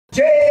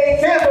J.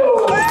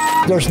 Campbell.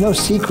 There's no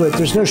secret.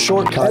 There's no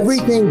shortcut.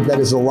 Everything that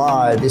is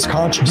alive is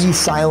conscious. Be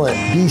silent,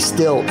 be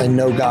still, and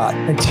know God.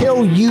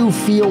 Until you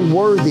feel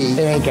worthy, it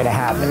ain't going to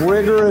happen.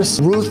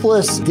 Rigorous,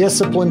 ruthless,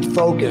 disciplined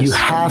focus. You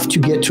have to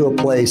get to a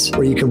place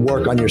where you can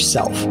work on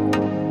yourself.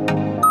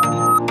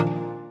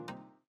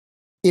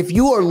 If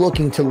you are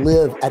looking to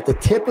live at the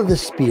tip of the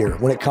spear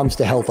when it comes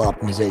to health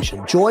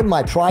optimization, join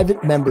my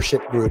private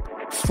membership group,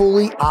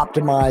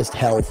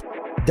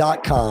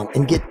 fullyoptimizedhealth.com,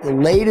 and get the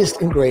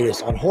latest and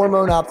greatest on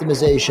hormone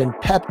optimization,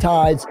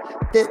 peptides,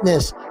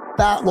 fitness,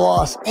 fat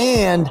loss,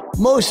 and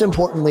most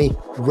importantly,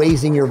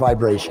 raising your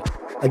vibration.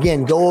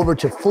 Again, go over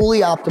to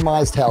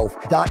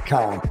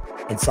fullyoptimizedhealth.com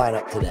and sign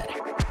up today.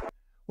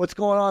 What's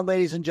going on,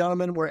 ladies and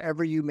gentlemen,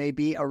 wherever you may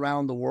be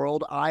around the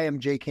world? I am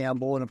Jay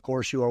Campbell, and of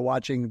course, you are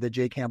watching the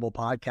Jay Campbell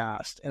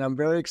podcast. And I'm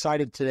very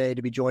excited today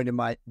to be joined in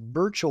my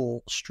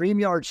virtual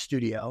StreamYard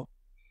studio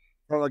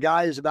from a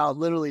guy who's about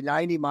literally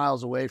 90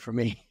 miles away from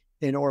me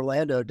in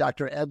Orlando,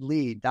 Dr. Ed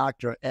Lee.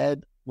 Dr.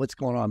 Ed, what's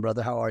going on,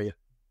 brother? How are you?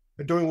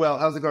 I'm doing well.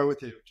 How's it going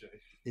with you, Jay?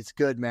 It's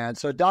good, man.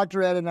 So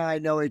Dr. Ed and I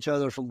know each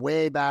other from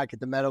way back at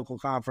the medical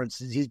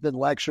conferences. He's been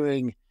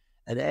lecturing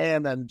at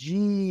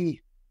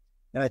AMMG,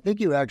 and I think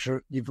you've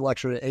lectured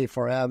at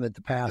A4M in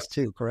the past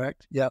too,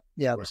 correct? Yep.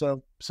 Right.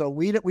 So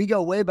we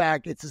go way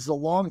back. This is a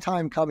long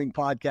time coming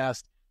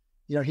podcast.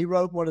 You know, he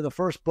wrote one of the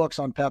first books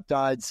on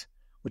peptides,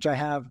 which I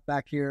have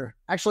back here.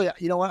 Actually,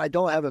 you know what? I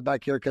don't have it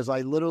back here because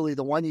I literally,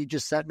 the one you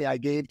just sent me, I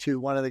gave to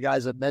one of the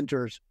guys that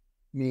mentors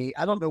me.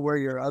 I don't know where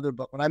your other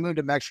book, when I moved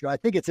to Mexico, I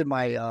think it's in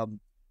my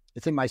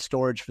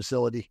storage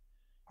facility.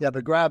 Yeah,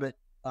 but grab it.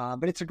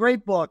 But it's a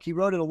great book. He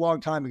wrote it a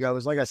long time ago. It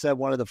was, like I said,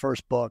 one of the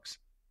first books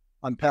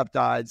on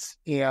peptides.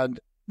 And,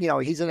 you know,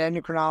 he's an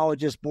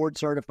endocrinologist, board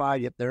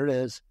certified. Yep, there it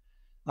is.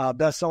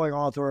 Best-selling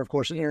author, of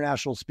course, an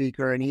international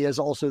speaker. And he is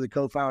also the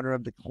co-founder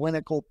of the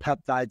Clinical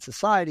Peptide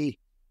Society.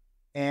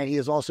 And he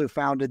has also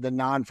founded the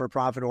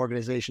non-for-profit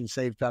organization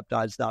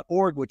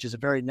SavePeptides.org, which is a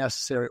very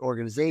necessary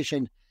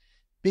organization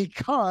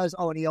because,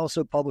 and he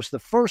also published the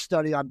first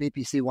study on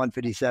BPC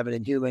 157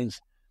 in humans.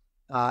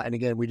 And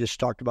again, we just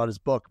talked about his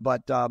book.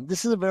 But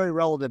this is a very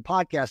relevant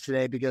podcast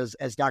today because,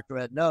 as Dr.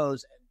 Ed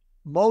knows,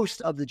 most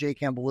of the Jay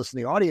Campbell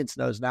listening audience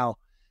knows now,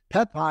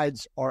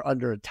 peptides are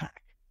under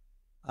attack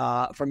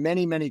from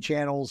many, many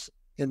channels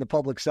in the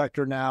public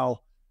sector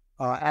now.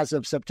 As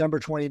of September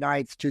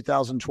 29th,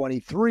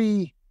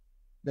 2023,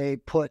 they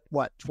put,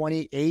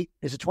 28?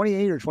 Is it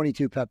 28 or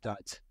 22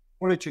 peptides?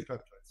 22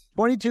 peptides.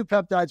 22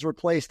 peptides were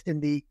placed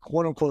in the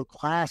quote-unquote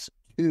class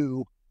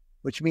 2,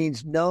 which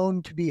means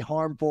known to be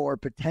harmful or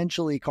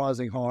potentially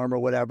causing harm or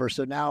whatever.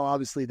 So now,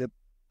 obviously, the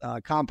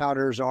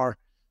compounders are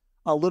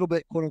a little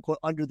bit, quote-unquote,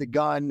 under the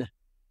gun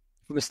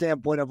from a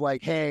standpoint of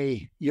like,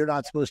 hey, you're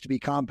not supposed to be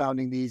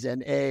compounding these,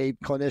 and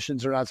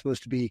clinicians are not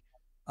supposed to be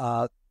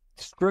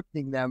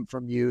scripting them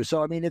from you.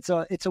 So, I mean, it's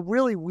a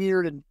really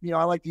weird, and, you know,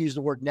 I like to use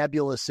the word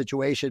nebulous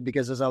situation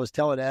because, as I was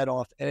telling Ed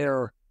off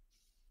air,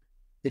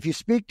 if you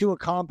speak to a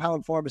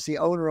compound pharmacy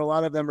owner, a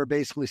lot of them are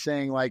basically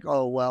saying like,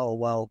 oh,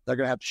 well, they're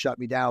going to have to shut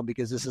me down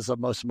because this is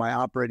most of my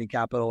operating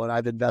capital and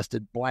I've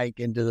invested blank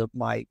into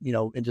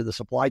the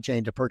supply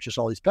chain to purchase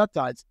all these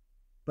peptides.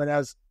 But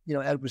as, you know,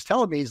 Ed was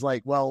telling me, he's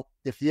like, well,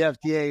 if the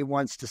FDA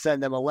wants to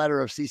send them a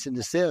letter of cease and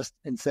desist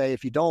and say,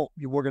 if you don't,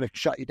 we're going to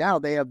shut you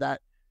down, they have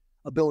that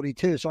ability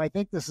too. So I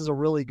think this is a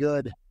really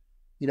good,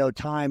 you know,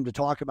 time to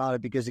talk about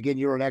it because, again,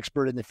 you're an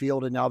expert in the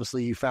field and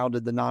obviously you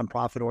founded the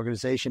nonprofit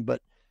organization.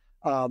 But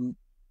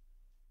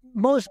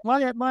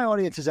my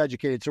audience is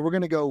educated, so we're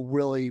going to go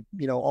really,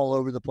 you know, all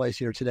over the place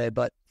here today.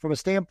 But from a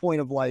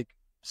standpoint of like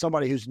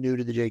somebody who's new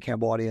to the Jay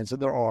Campbell audience,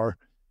 and there are,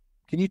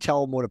 can you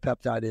tell them what a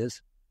peptide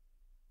is?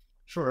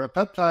 Sure. A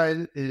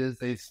peptide is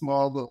a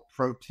small little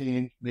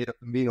protein made of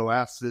amino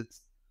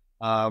acids.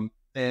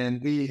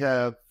 And we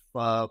have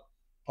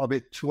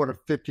probably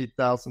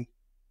 250,000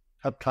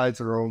 peptides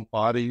in our own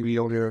body. We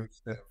only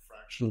understand a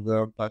fraction of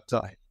them. But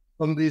some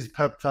of these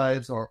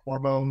peptides are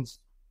hormones,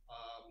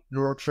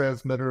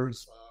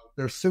 neurotransmitters.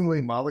 They're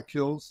signaling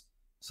molecules.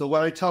 So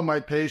what I tell my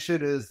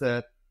patient is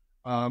that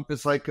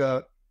it's like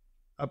a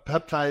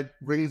peptide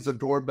rings the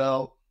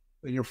doorbell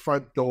at your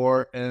front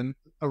door and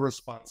a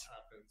response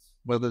happens,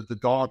 whether the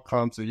dog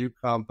comes or you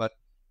come. But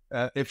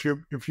if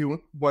you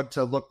want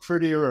to look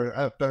prettier or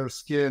have better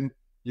skin,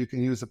 you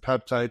can use a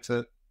peptide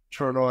to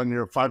turn on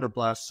your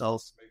fibroblast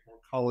cells to make more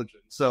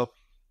collagen. So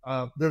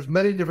there's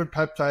many different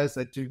peptides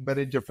that do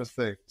many different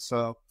things.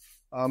 So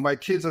my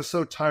kids are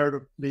so tired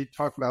of me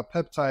talking about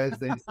peptides.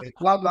 They say,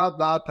 blah, blah,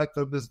 blah,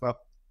 peptidism.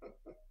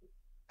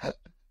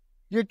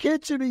 Your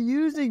kids should be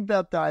using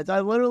peptides. I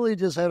literally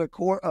just had a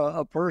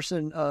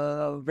person,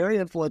 a very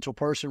influential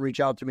person, reach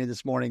out to me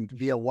this morning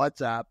via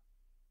WhatsApp.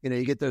 You know,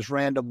 you get those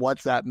random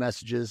WhatsApp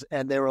messages,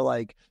 and they were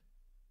like,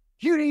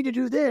 you need to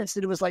do this.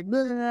 And it was like,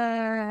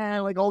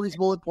 like all these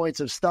bullet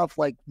points of stuff,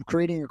 like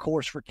creating a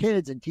course for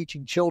kids and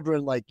teaching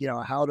children, like, you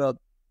know, how to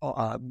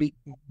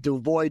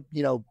avoid,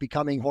 you know,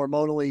 becoming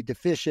hormonally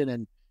deficient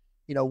and,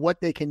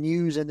 what they can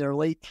use in their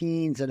late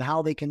teens and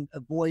how they can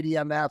avoid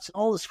EMFs,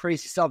 all this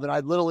crazy stuff. And I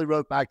literally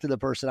wrote back to the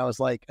person. I was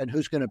like, and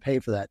who's going to pay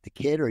for that? The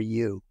kid or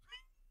you?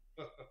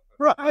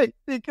 Right.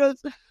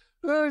 Because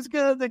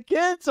the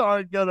kids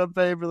aren't going to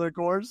pay for the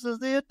courses.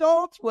 The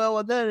adults will.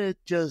 And then it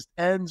just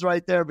ends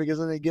right there because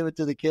then they give it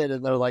to the kid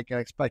and they're like, I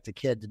expect a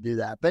kid to do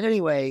that. But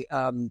anyway,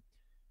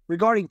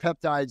 regarding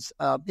peptides,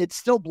 it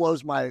still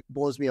blows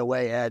me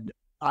away, Ed.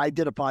 I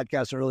did a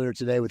podcast earlier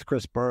today with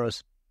Chris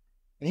Burris,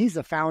 and he's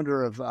the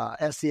founder of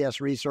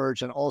SCS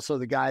Research and also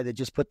the guy that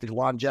just put the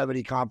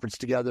longevity conference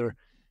together.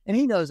 And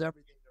he knows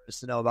everything there is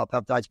to know about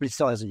peptides, but he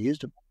still hasn't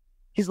used them.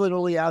 He's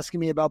literally asking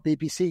me about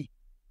BPC.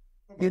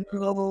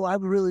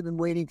 I've really been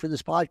waiting for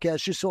this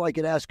podcast just so I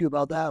could ask you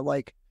about that.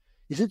 Like,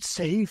 is it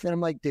safe? And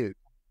I'm like, dude,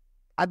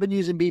 I've been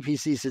using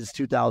BPC since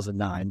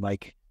 2009.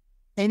 Like,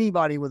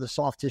 anybody with a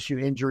soft tissue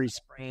injury,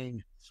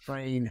 strain,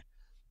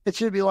 it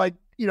should be like,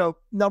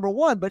 number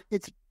one. But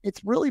it's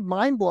really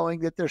mind blowing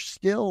that there's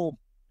still,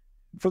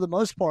 for the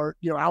most part,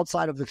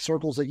 outside of the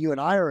circles that you and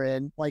I are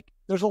in, like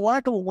there's a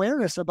lack of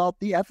awareness about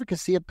the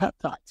efficacy of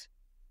peptides.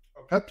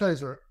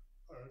 Peptides are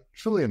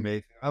truly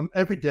amazing.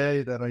 Every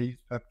day that I use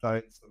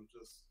peptides,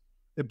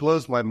 it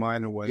blows my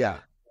mind away. Yeah.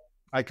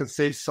 I can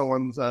say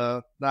someone's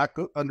not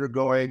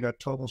undergoing a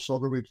total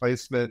shoulder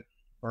replacement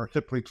or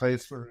hip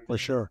replacement. For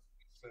sure.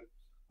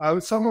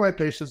 Some of my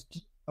patients,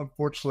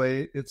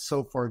 unfortunately, it's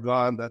so far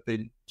gone that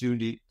they do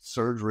need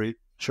surgery.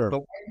 Sure.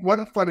 But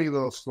one funny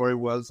little story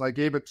was I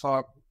gave a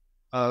talk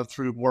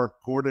through Mark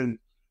Gordon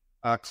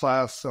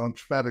class on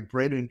traumatic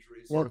brain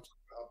injuries. Yeah.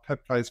 How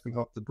peptides can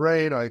help the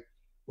brain. I'm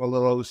a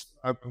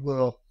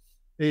little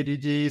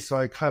ADD, so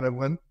I kind of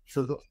went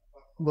to the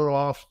little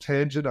off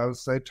tangent. I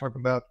was talking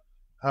about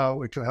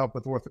how it can help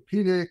with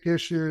orthopedic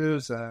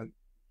issues and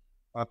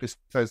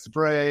besides the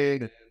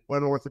brain. And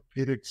one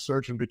orthopedic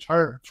surgeon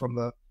retired from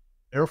the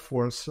Air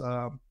Force.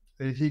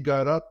 He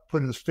got up,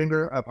 put his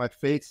finger at my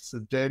face,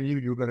 and said, "Damn you,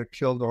 you're going to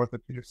kill the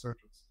orthopedic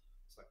surgeons."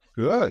 It's like,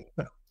 good.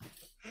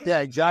 Yeah,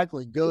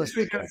 exactly. Good.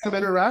 We got some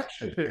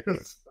interaction here.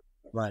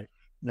 Right.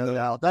 No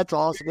doubt. That's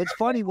awesome. It's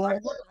funny. Well,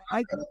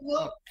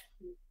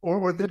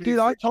 dude,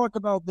 I talk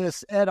about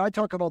this, Ed. I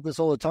talk about this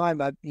all the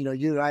time. You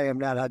and I have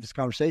not had this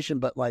conversation,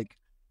 but like,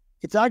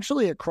 it's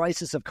actually a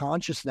crisis of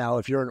conscience now.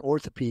 If you're an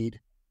orthopede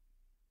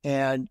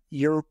and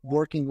you're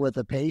working with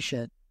a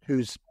patient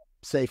who's,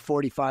 say,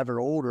 45 or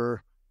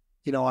older,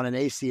 on an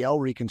ACL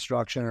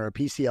reconstruction or a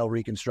PCL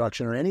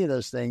reconstruction or any of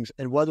those things,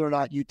 and whether or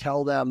not you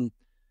tell them,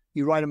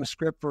 you write them a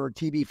script for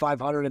TB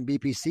 500 and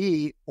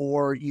BPC,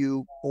 or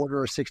you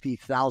order a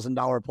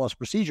 $60,000 plus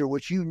procedure,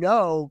 which in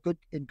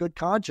good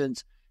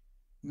conscience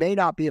may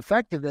not be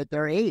effective at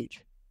their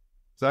age.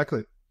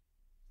 Exactly.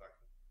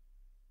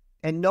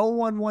 And no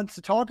one wants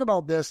to talk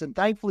about this. And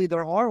thankfully,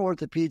 there are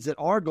orthopeds that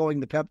are going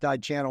the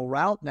peptide channel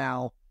route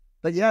now.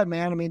 But yeah,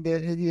 man, I mean,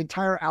 the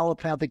entire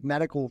allopathic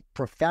medical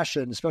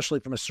profession, especially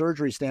from a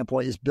surgery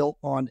standpoint, is built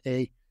on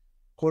a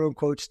quote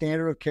unquote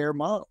standard of care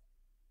model.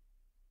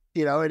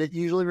 And it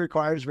usually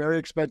requires very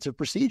expensive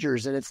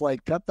procedures. And it's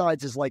like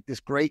peptides is like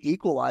this great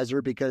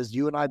equalizer because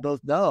you and I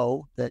both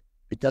know that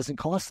it doesn't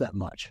cost that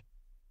much.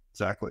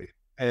 Exactly.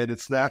 And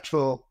it's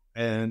natural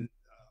and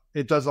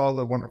it does all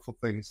the wonderful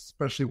things,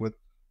 especially with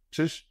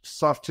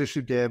soft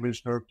tissue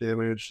damage, nerve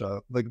damage,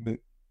 ligament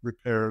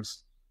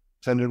repairs,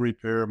 tendon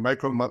repair,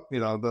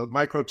 the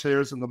micro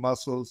tears in the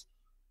muscles.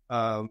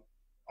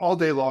 All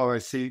day long, I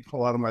see a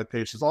lot of my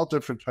patients, all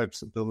different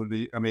types of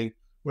ability. I mean,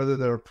 whether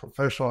they're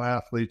professional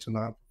athletes or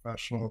not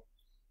professional,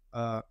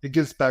 it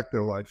gives back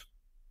their life.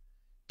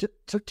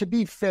 To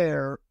be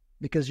fair,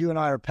 because you and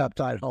I are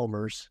peptide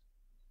homers,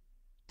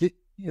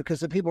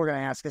 because the people are going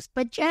to ask us,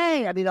 but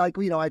Jay, I mean, I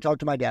talked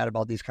to my dad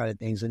about these kind of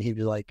things, and he'd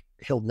be like,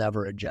 he'll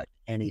never inject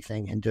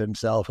anything into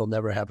himself. He'll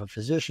never have a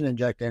physician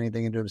inject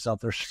anything into himself.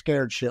 They're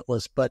scared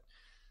shitless. But,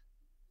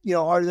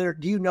 do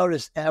you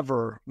notice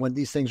ever when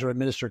these things are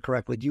administered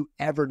correctly, do you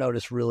ever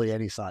notice really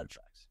any side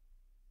effects?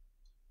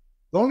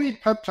 The only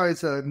peptides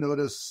that I've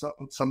noticed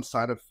some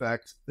side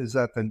effects is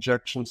at the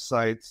injection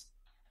sites.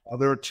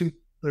 There are two.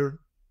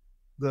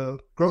 The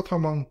growth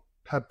hormone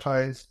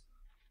peptides.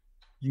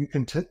 You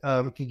can get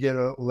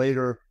a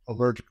later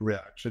allergic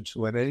reaction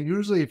to it, and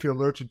usually, if you're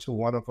allergic to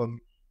one of them,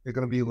 you're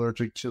going to be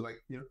allergic to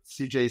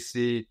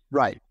CJC.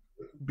 Right.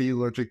 Be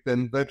allergic,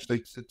 then eventually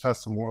to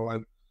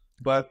testosterone.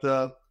 But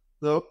the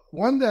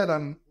one that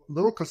I'm a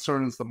little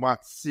concerned is the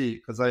MOTS-C,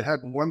 because I had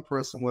one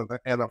person with an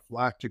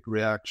anaphylactic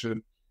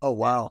reaction. Oh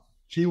wow.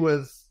 She's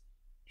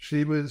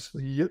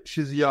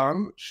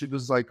young.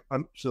 She's like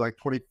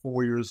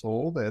 24 years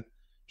old, and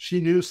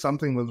she knew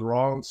something was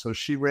wrong. So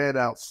she ran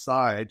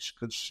outside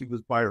because she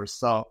was by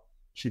herself.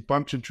 She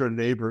bumped into her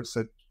neighbor,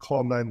 said,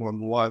 "Call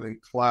 911,"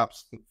 and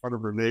collapsed in front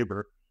of her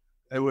neighbor.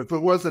 And if it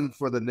wasn't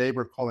for the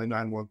neighbor calling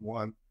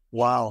 911.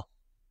 Wow.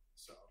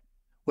 So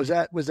was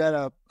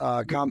that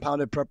a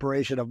compounded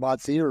preparation of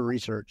MOTS-C or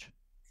research?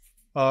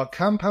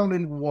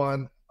 Compounded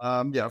one,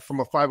 from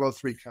a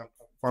 503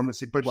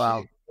 pharmacy. But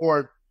wow.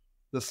 Or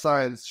the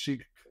science, she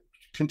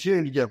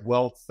continued to get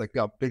welts that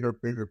got bigger.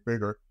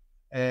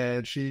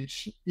 And she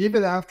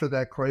even after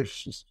that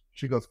crisis,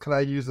 she goes, "Can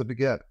I use it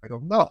again?" I go,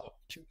 "No,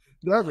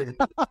 never."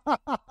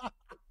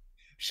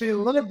 She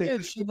loved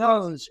it. She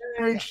knows.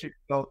 She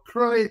felt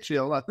great. She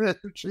loved it.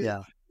 She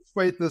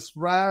wait, this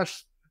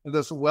rash and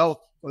this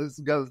welt, this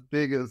got as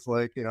big as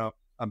like,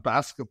 a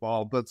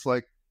basketball, but it's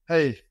like,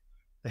 hey,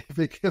 if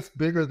it gets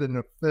bigger than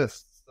a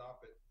fist,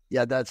 stop it.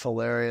 Yeah, that's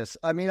hilarious.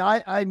 I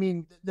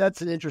mean,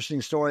 that's an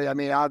interesting story. I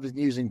mean, I've been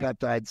using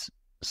peptides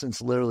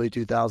since literally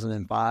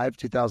 2005,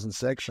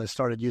 2006. I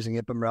started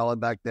using ipamorelin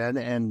back then,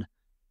 and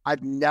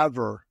I've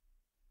never,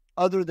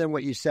 other than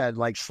what you said,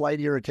 like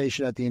slight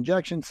irritation at the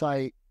injection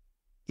site,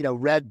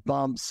 red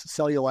bumps,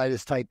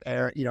 cellulitis type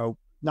air,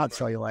 not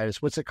cellulitis.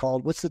 What's it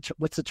called? What's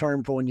the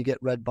term for when you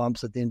get red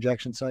bumps at the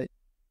injection site?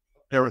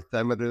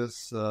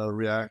 Erythematous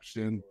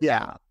reaction.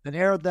 Yeah, an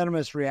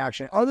erythematous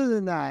reaction. Other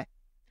than that,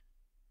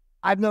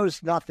 I've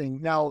noticed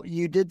nothing. Now,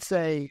 you did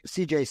say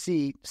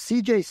CJC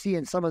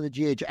and some of the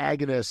GH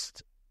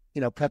agonist,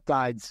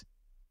 peptides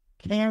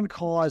can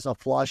cause a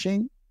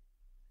flushing.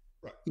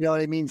 Right. You know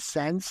what I mean?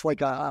 Sense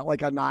like a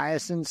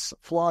niacin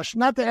flush.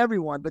 Not to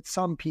everyone, but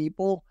some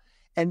people.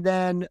 And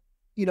then,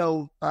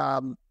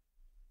 the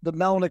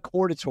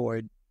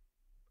melanocorticoid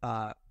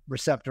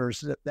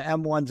receptors, the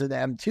M1s and the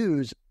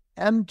M2s.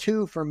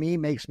 M2 for me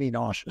makes me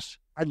nauseous.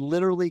 I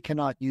literally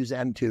cannot use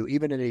M2,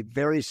 even in a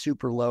very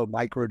super low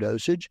micro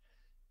dosage.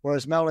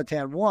 Whereas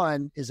melatonin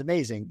 1 is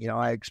amazing.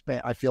 I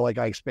feel like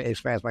I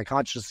expands my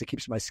consciousness. It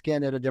keeps my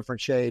skin at a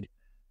different shade.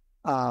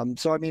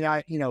 So, I mean,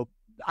 I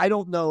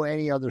don't know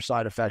any other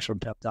side effects from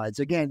peptides.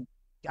 Again,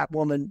 that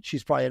woman,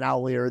 she's probably an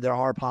outlier. There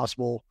are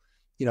possible,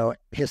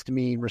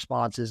 histamine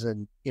responses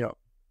and,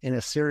 in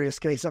a serious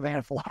case of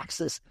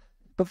anaphylaxis.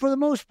 But for the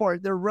most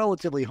part, they're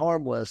relatively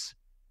harmless.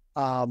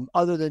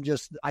 Other than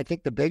just, I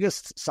think the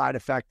biggest side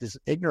effect is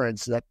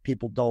ignorance, that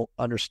people don't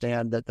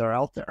understand that they're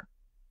out there.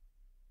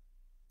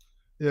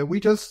 Yeah,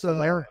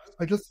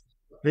 I just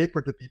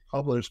paper to be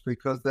published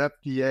because the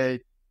FDA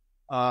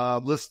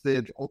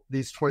listed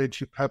these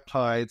 22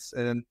 peptides,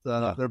 and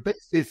they're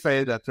basically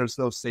saying that there's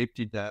no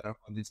safety data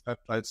on these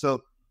peptides.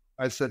 So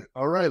I said,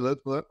 all right, I'm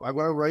going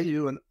to write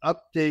you an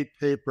update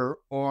paper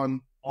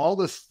on all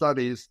the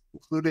studies,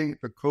 including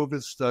the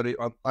COVID study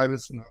on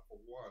thymosin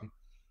alpha-1.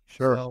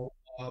 Sure. So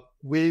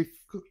we've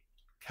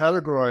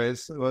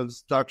categorized, it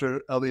was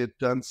Dr. Elliot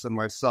Dentz and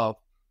myself.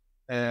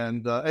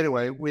 And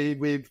anyway, we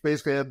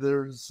basically have,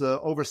 there's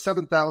over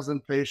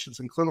 7,000 patients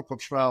in clinical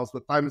trials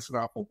with thymosin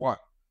alpha-1.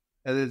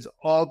 And it's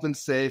all been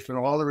safe, and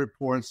all the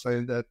reports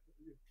saying that,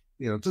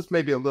 just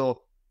maybe a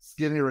little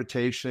skin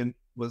irritation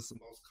was the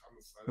most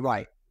common side effect.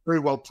 Right. Very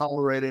well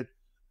tolerated,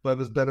 but it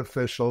was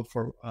beneficial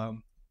for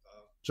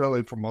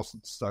generally for most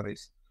of the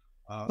studies.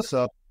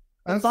 So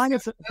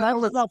thymosin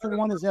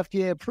alpha-1 is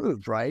FDA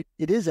approved, right?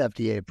 It is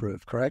FDA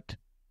approved, correct?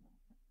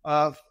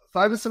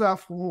 Thymosin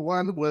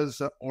alpha-1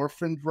 was an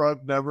orphan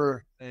drug,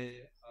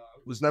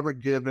 was never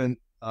given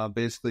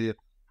basically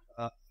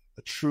a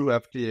true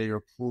FDA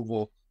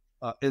approval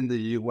in the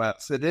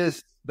U.S. It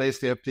is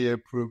basically FDA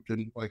approved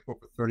in like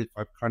over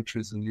 35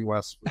 countries in the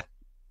U.S. with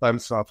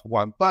thymosin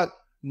alpha-1, but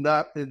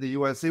not in the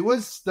U.S. It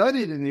was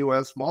studied in the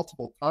U.S.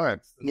 multiple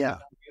times. Yeah.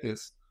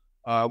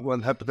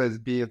 When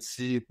hepatitis B and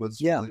C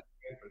was really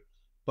favorite.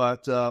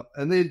 But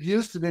and they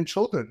used it in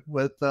children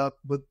with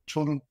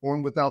children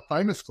born without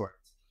thymus glands.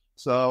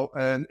 So,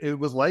 and it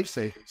was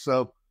life-saving.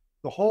 So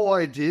the whole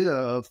idea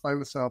of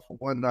thymosin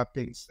alpha-1 not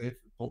being safe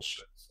is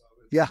bullshit.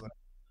 So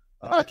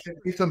I can't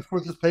wait for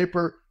this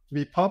paper to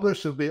be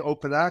published. It'll be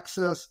open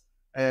access,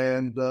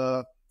 and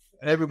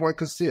everyone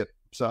can see it.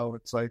 So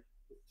it's like,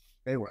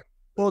 anyway.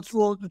 Well, it's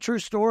the true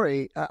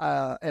story,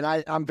 and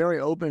I'm very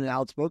open and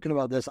outspoken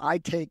about this. I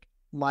take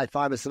my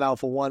thymosin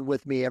alpha-1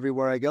 with me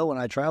everywhere I go when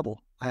I travel.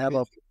 I have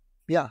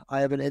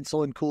an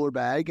insulin cooler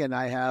bag, and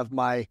I have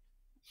my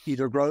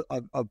either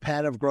a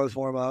pen of growth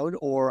hormone,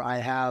 or I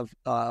have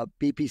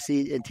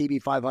BPC and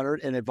TB500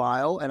 in a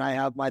vial, and I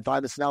have my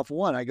thymosin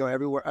alpha-1. I go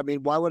everywhere. I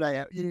mean, why would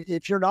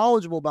if you're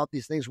knowledgeable about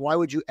these things, why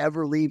would you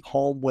ever leave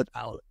home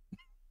without it?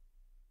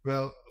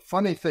 Well,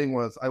 funny thing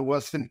was, I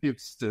was in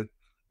Houston.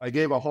 I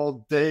gave a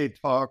whole day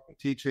talk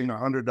teaching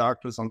 100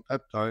 doctors on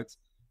peptides.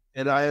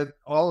 And I had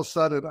all of a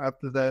sudden,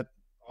 after that,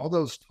 all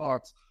those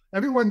talks,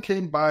 everyone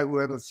came by who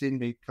hadn't seen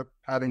me, kept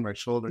patting my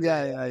shoulder.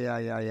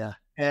 Yeah.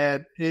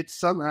 And it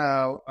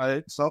somehow,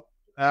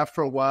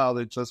 after a while,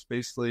 it just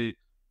basically,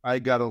 I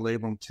got a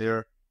labrum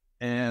tear.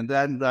 And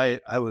that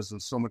night, I was in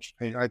so much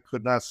pain. I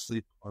could not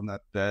sleep on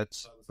that bed.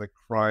 So I was like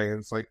crying.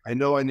 It's like, I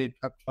know I need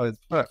peptides,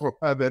 but I don't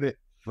have any.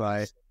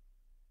 Right.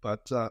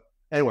 But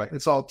anyway,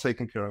 it's all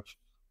taken care of.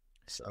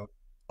 So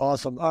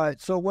awesome. All right.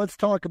 So let's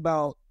talk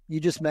about, you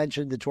just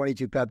mentioned the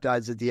 22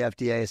 peptides that the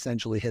FDA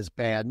essentially has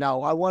banned.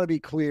 Now, I want to be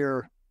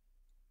clear.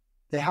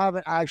 They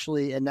haven't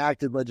actually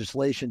enacted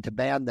legislation to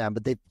ban them,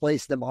 but they've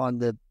placed them on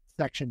the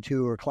Section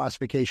 2 or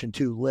Classification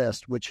 2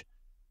 list, which,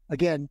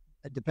 again,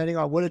 depending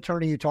on what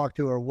attorney you talk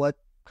to or what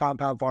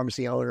compound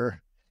pharmacy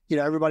owner,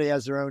 everybody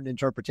has their own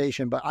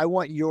interpretation. But I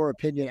want your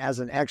opinion as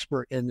an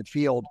expert in the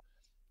field.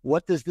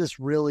 What does this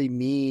really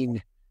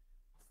mean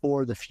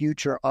for the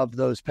future of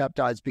those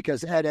peptides?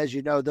 Because, Ed, as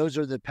you know, those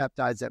are the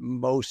peptides that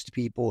most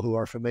people who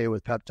are familiar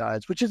with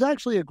peptides, which is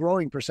actually a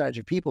growing percentage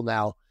of people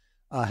now,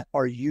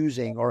 are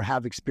using or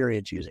have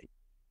experience using.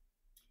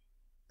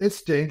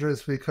 It's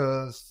dangerous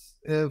because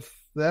if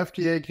the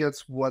FDA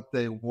gets what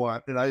they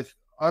want, and I've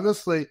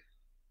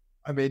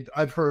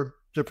heard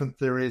different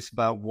theories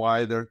about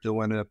why they're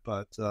doing it,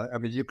 but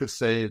you could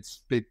say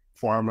it's big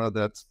pharma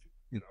that's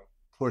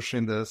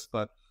pushing this,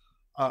 but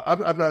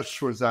I'm not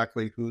sure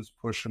exactly who's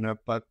pushing it.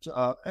 But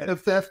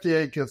if the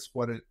FDA gets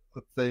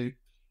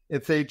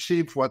if they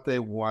achieve what they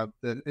want,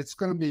 then it's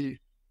going to be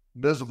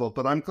miserable.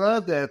 But I'm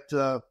glad that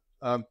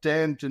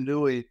Dan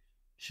Denui,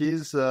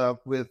 he's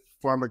with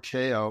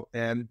Pharmaceo,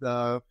 and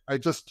I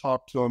just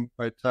talked to him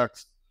by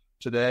text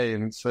today,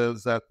 and it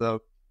says that the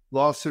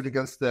lawsuit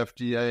against the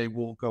FDA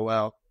will go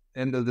out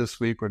end of this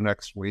week or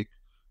next week,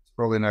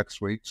 early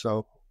next week.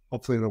 So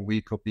hopefully in a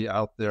week he'll be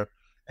out there.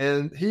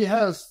 And he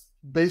has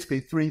basically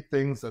three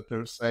things that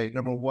they're saying.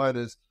 Number one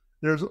is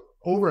there's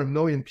over 1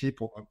 million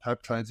people on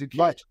peptides. You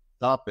can't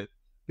stop it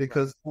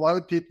because a lot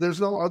of people,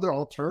 there's no other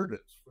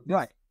alternatives.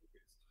 Right.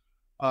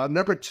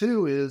 Number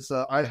two is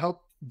I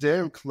helped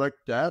Dan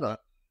collect data,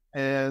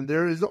 and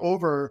there is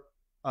over,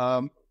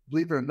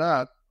 believe it or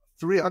not,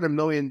 $300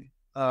 million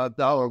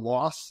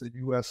loss in the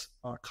U.S.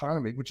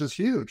 economy, which is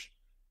huge.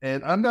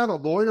 And I'm not a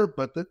lawyer,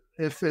 but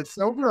if it's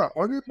over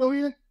 100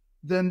 million,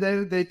 then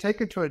they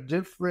take it to a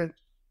different,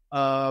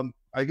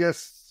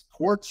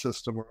 court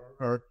system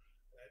or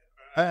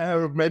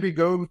maybe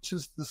go to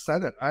the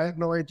Senate. I have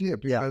no idea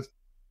because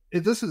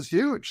this is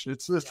huge.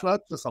 It's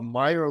not just a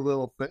minor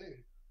little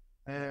thing.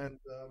 And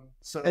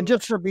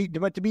just to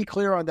be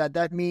clear on that,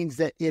 that means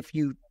that if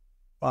you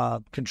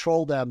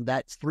control them,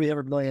 that's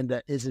 $300 million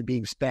that isn't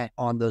being spent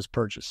on those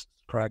purchases,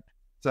 correct?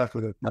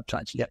 Exactly.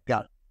 Peptides. Yeah,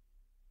 got it.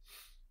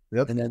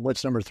 Yep. And then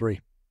what's number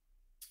three?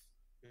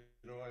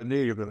 I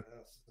knew you were going to ask.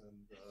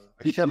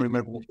 I can't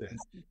remember what it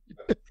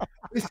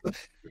is.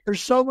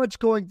 There's so much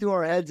going through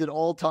our heads at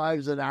all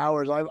times and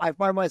hours. I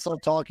find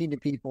myself talking to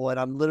people, and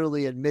I'm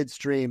literally in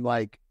midstream,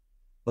 like,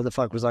 what the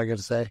fuck was I going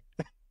to say?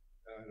 I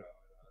know.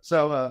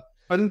 So,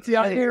 I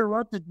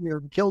interrupted you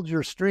and killed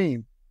your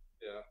stream.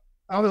 Yeah,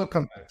 I will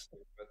come back to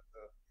it.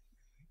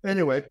 But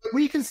anyway,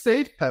 we can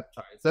save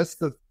peptides. That's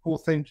the cool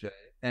thing, Jay.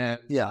 And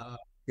yeah.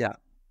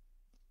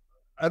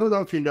 I don't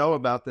know if you know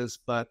about this,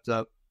 but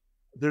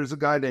there's a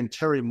guy named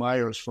Terry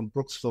Myers from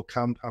Brooksville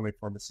Compounding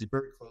Pharmacy,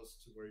 very close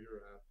to where you're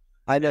at.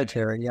 I know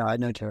Terry. Yeah, I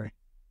know Terry.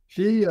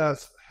 He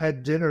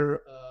had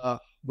dinner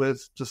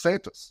with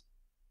DeSantis,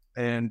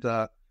 and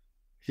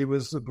he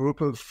was a group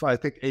of, I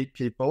think, 8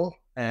 people,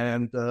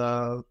 and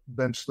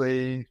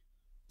eventually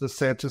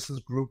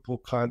DeSantis' group will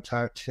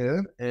contact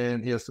him,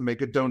 and he has to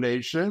make a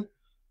donation.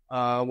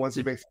 Once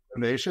he makes a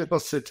donation, he'll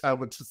sit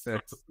down with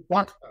DeSantis.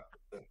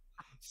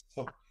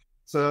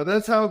 So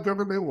that's how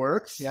government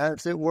works.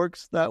 Yes, it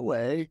works that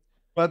way.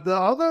 But the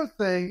other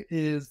thing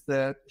is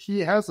that he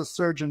has a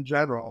Surgeon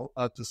General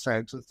at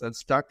DeSantis,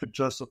 that's Dr.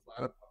 Joseph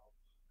Ladapo.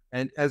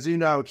 And as you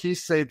know, he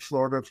saved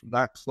Florida from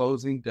not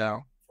closing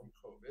down from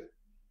COVID.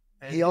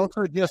 And he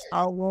also just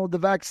outlawed the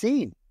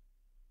vaccine.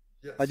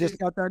 Yes, I just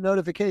got that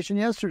notification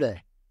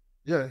yesterday.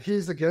 Yeah,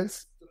 he's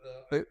against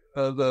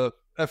the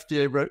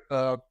FDA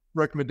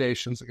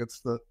recommendations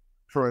against the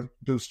current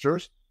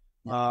boosters.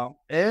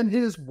 And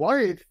his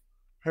wife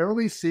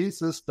apparently sees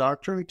this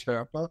doctor in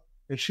Tampa,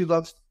 and she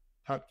loves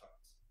peptides.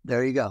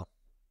 There you go.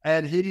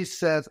 And he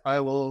says,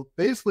 I will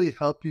basically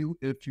help you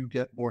if you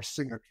get more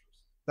signatures.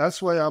 That's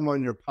why I'm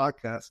on your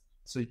podcast.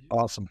 So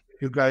awesome.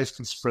 You guys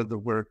can spread the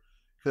word,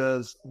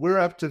 because we're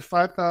up to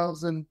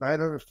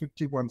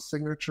 5,951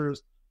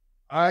 signatures.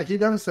 He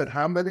never said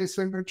how many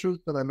signatures,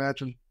 but I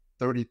imagine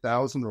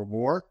 30,000 or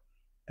more.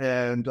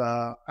 And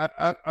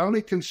I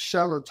only can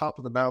shout on top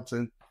of the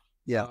mountain.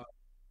 Yeah.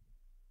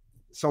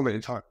 So many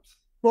times.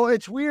 Well,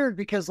 it's weird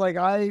because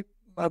I've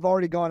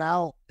already gone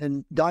out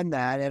and done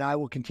that, and I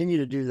will continue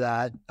to do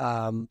that.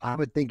 I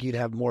would think you'd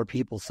have more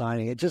people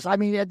signing it. At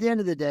the end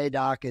of the day,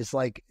 Doc, it's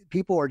like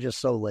people are just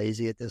so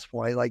lazy at this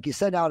point. Like, you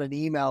send out an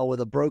email with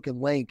a broken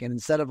link, and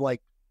instead of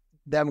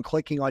them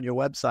clicking on your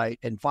website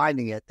and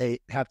finding it, they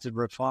have to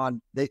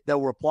respond.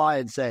 They'll reply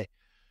and say,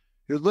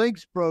 "Your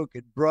link's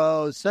broken,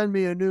 bro. Send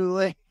me a new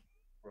link."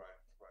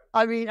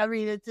 I mean,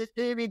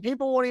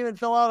 people won't even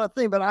fill out a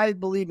thing, but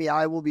believe me,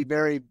 I will be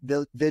very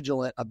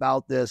vigilant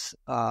about this,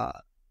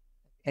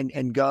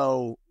 and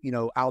go,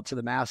 out to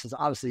the masses,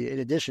 obviously in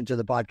addition to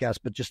the podcast,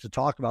 but just to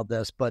talk about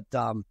this. But,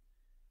 I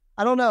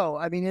don't know.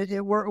 I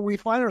mean, we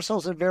find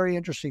ourselves at a very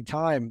interesting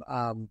time.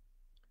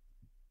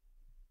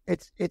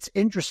 It's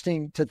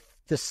interesting to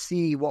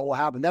see what will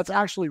happen. That's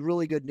actually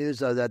really good news,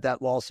 though,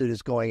 that lawsuit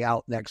is going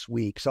out next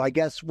week. So I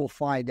guess we'll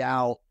find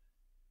out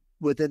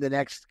within the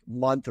next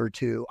month or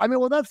two. I mean,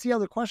 well, that's the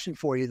other question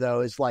for you,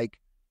 though, is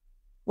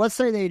let's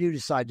say they do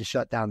decide to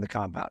shut down the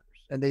compounders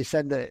and they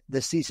send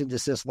the cease and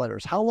desist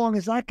letters. How long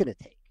is that going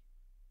to take?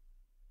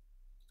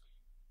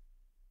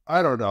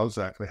 I don't know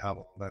exactly how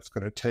long that's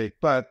going to take,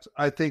 but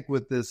I think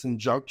with this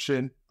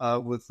injunction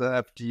with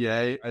the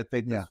FDA, I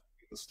think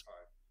this time.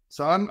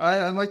 So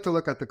I like to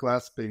look at the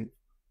glass being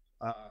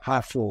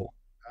half full.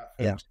 half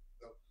Yeah. empty.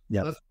 So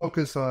Yeah. let's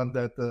focus on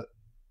that.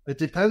 It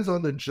depends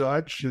on the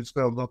judge who's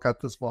going to look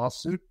at this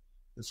lawsuit.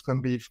 It's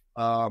going to be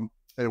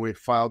anyway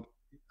filed,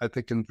 I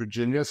think, in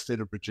Virginia, state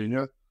of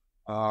Virginia.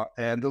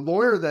 And the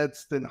lawyer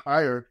that's been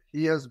hired,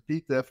 he has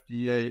beat the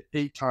FDA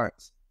 8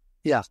 times.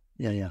 Yeah.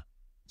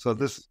 So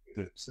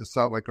it's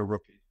not like a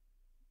rookie.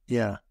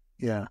 Yeah.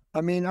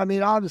 I mean,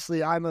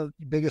 obviously, I'm a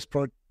biggest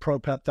pro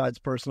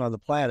peptides person on the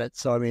planet.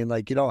 So, I mean,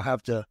 like, you don't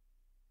have to,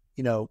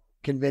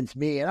 convince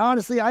me. And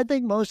honestly, I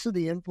think most of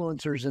the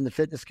influencers in the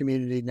fitness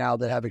community now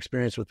that have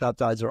experience with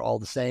peptides are all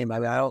the same. I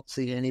mean, I don't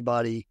see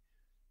anybody,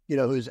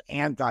 who's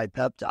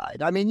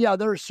anti-peptide. I mean, yeah,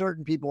 there are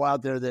certain people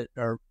out there that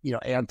are,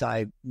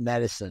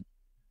 anti-medicine.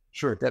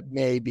 Sure. That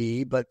may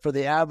be, but for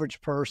the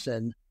average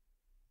person,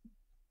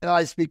 and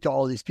I speak to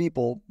all these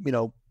people,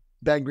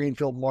 Ben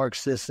Greenfield, Mark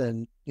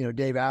Sisson,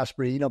 Dave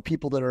Asprey,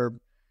 people that are,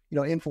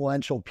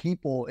 influential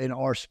people in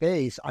our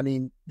space. I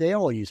mean, they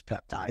all use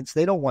peptides.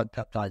 They don't want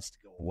peptides to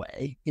go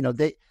away.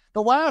 The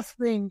last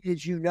thing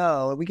is,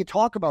 and we could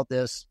talk about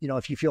this,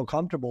 if you feel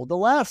comfortable, the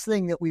last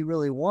thing that we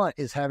really want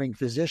is having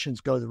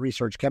physicians go the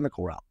research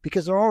chemical route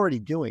because they're already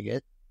doing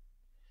it.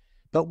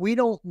 But we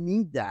don't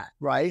need that,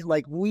 right?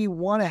 Like we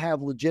want to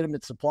have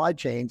legitimate supply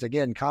chains,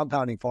 again,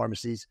 compounding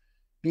pharmacies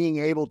being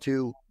able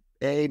to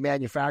A,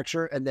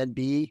 manufacture and then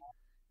B,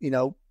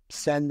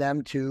 send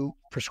them to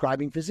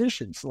prescribing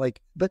physicians.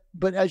 But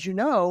as you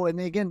know, and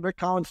again, Rick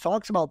Collins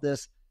talks about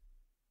this,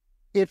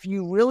 if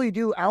you really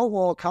do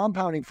outlaw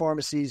compounding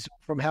pharmacies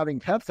from having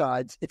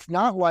peptides, it's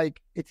not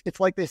like, it's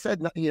like they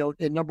said,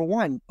 in number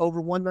one, over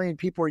 1 million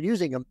people are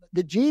using them.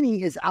 The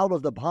genie is out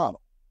of the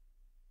bottle.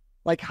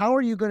 Like, how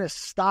are you going to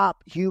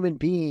stop human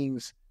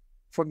beings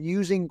from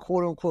using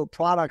quote unquote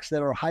products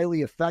that are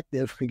highly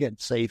effective, again,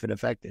 safe and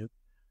effective,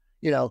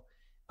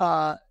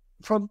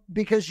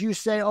 because you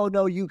say, oh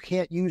no, you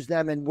can't use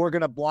them and we're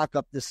going to block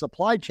up the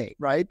supply chain,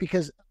 right?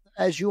 Because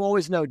as you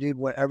always know, dude,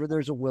 wherever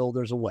there's a will,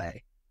 there's a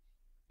way.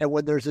 And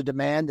when there's a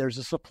demand, there's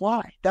a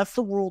supply. That's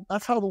the world.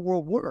 That's how the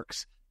world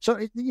works. So,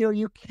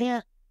 you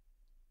can't,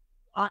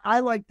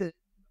 I like to,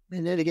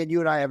 and then again, you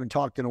and I haven't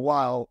talked in a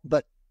while,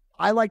 but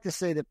I like to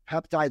say that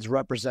peptides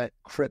represent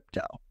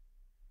crypto.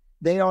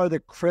 They are the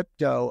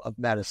crypto of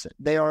medicine.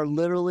 They are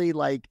literally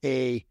like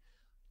a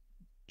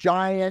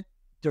giant,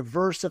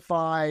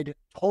 diversified,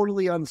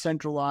 totally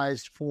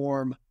uncentralized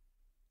form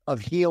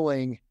of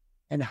healing.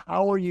 And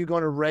how are you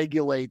going to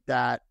regulate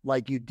that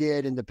like you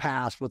did in the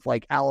past with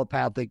like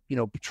allopathic,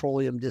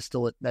 petroleum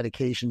distillate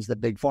medications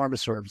that Big Pharma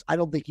serves? I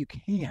don't think you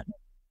can.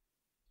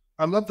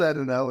 I love that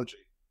analogy.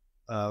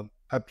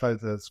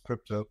 Peptides as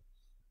crypto,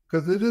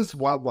 because it is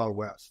wild, wild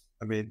west.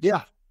 I mean,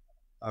 yeah.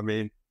 I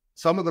mean,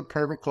 some of the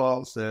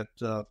protocols that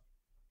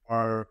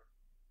are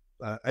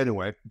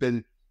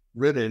been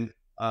written.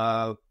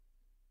 Some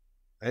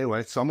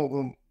of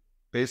them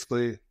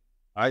basically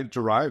I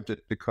derived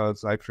it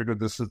because I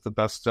figured this is the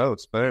best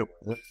dose. But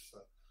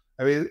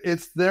anyway,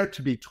 it's there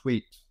to be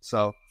tweaked.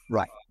 So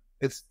right,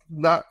 it's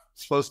not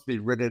supposed to be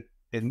written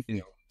in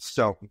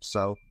stone.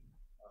 So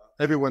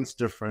everyone's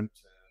different.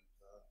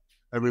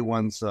 And,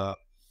 everyone's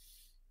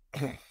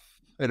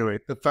anyway.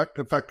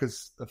 Effect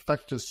is.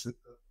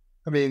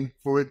 I mean,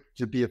 for it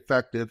to be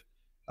effective,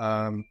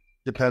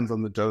 depends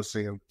on the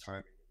dosing and the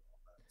timing.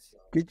 So.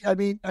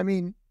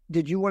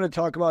 Did you want to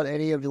talk about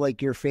any of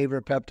like your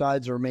favorite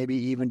peptides, or maybe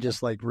even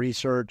just like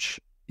research,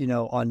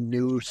 on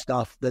new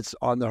stuff that's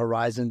on the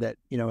horizon that,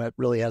 it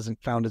really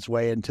hasn't found its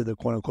way into the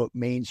quote unquote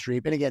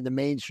mainstream? And again, the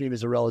mainstream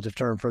is a relative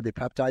term for the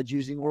peptides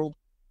using world.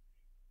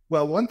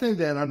 Well, one thing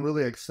that I'm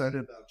really excited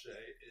about, Jay,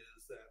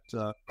 is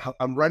that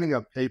I'm writing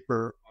a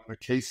paper on a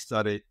case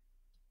study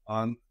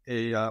on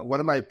one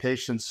of my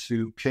patients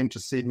who came to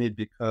see me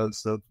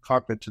because of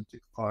cognitive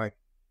decline.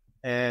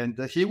 And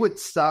he would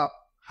stop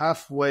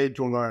halfway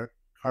during our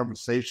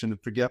conversation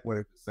and forget what he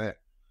was saying.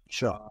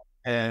 Sure.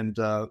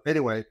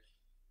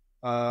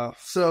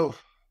 So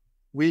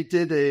we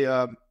did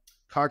a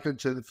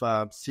cognitive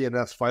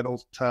CNS vital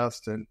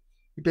test, and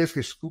he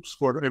basically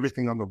scored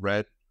everything on the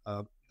red.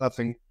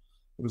 Nothing.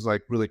 It was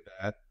like really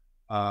bad.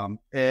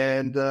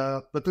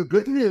 But the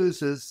good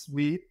news is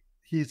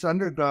he's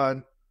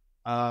undergone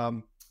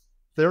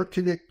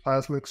therapeutic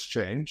plasma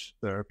exchange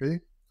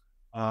therapy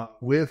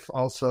with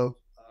also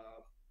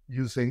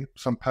using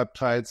some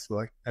peptides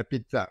like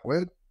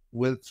epithalid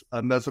with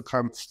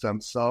mesenchymal stem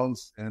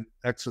cells and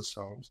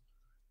exosomes.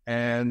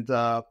 And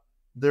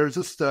there's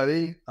a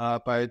study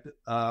there's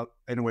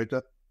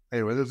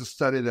a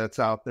study that's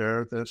out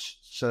there that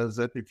says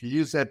that if you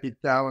use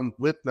epithalin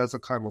with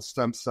mesenchymal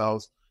stem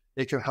cells,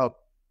 it can help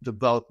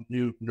develop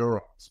new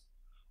neurons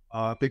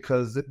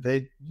because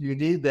you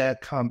need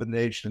that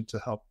combination to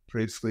help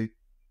basically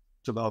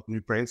develop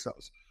new brain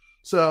cells.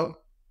 So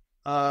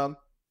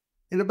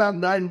in about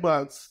 9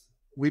 months,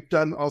 we've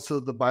done also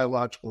the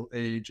biological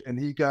age, and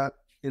he got,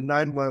 in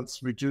 9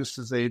 months, reduced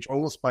his age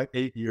almost by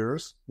 8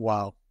 years.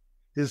 Wow.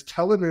 His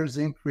telomeres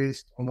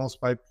increased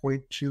almost by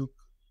 0.2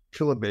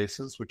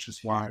 kilobases, which is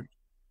huge.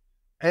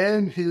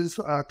 And his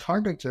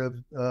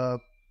cognitive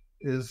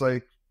is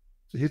like,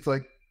 he's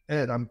like,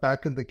 Ed, I'm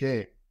back in the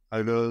game.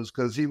 I goes,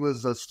 because he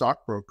was a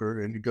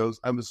stockbroker, and he goes,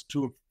 I was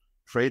too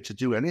afraid to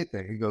do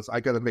anything. He goes,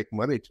 I got to make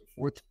money to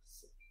afford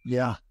this.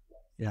 Yeah.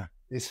 Yeah.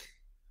 It's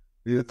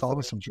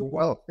awesome.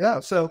 Well, yeah.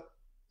 So,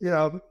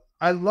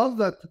 I love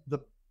that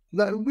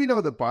we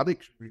know the body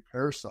can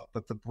repair stuff,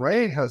 but the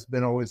brain has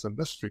been always a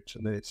mystery to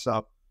me.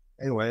 So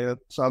anyway,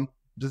 so I'm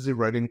busy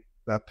writing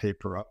that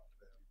paper up.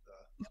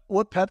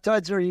 What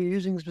peptides are you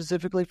using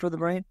specifically for the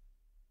brain?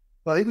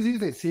 Well, he was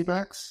using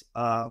CMAX.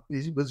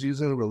 He was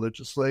using it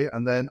religiously.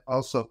 And then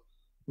also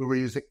we were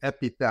using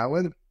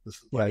epithalin.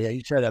 Yeah,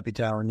 you said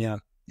epithalin.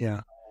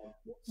 Yeah.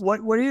 What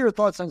are your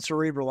thoughts on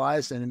cerebral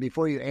ison? And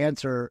before you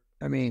answer,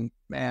 I mean,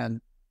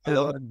 man,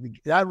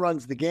 that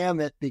runs the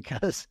gamut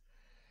because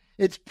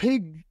it's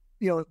pig,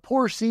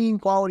 porcine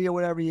quality or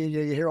whatever. You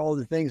hear all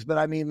the things, but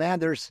I mean, man,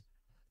 there's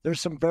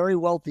some very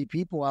wealthy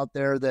people out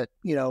there that,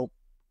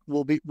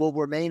 will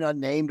remain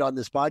unnamed on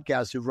this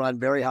podcast who've run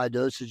very high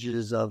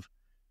dosages of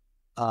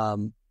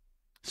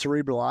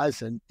cerebral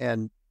ison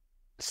and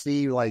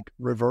see like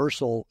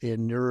reversal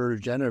in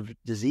neurodegenerative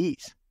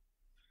disease.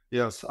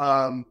 Yes.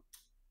 I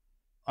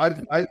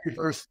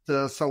reversed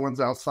someone's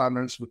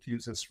Alzheimer's with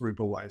using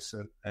cerebral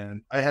ison,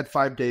 and I had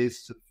 5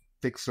 days to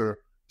fix her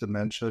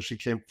dementia. She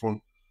came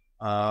from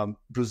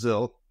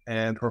Brazil,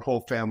 and her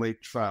whole family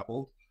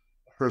traveled.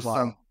 Her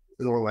son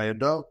in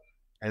Orlando,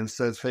 and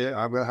says, hey,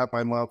 I'm going to have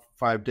my mom for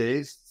 5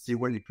 days, see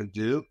what you can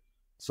do.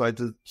 So I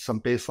did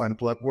some baseline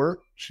blood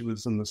work. She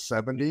was in the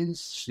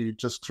 70s. She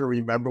just couldn't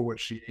remember what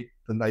she ate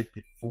the night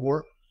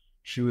before.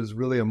 She was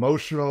really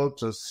emotional,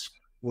 just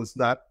was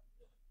not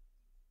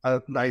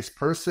a nice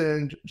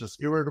person,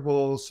 just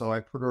irritable. So I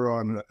put her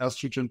on an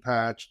estrogen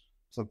patch,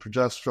 some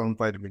progesterone,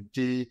 vitamin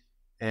D,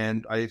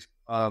 and I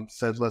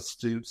said, let's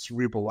do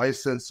cerebral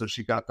ison. So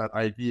she got that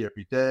IV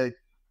every day.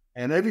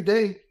 And every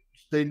day,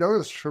 they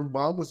noticed her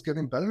mom was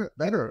getting better.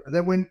 And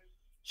then when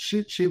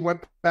she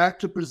went back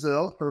to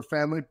Brazil, her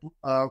family,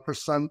 her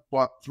son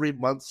bought 3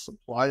 months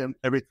supply, and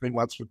every 3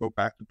 months would go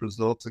back to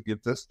Brazil to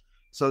give this.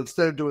 So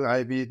instead of doing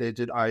IV, they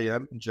did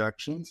IM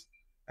injections.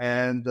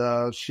 And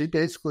she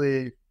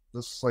basically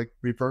just like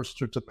reversed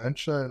her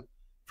dementia. And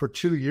for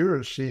 2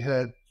 years, she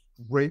had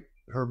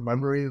her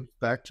memory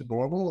back to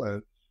normal.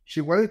 And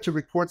she wanted to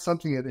record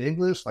something in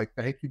English, like,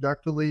 thank you,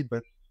 Dr. Lee,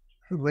 but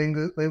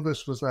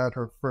English was not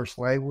her first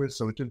language,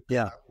 so it didn't.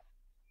 Yeah.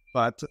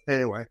 But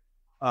anyway,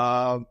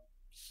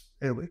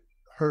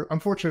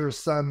 unfortunately, her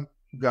son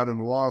got in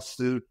a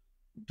lawsuit,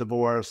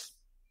 divorced,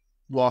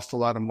 lost a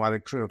lot of money,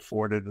 couldn't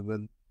afford it, and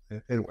then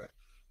anyway,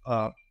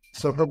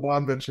 so her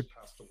mom eventually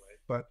passed away.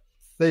 But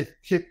they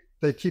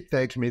keep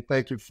thanking me.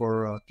 Thank you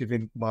for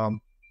giving mom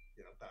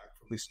back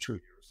for at least 2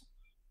 years.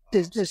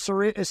 Is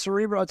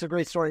cerebral? It's a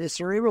great story. Is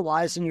cerebral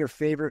ison your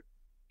favorite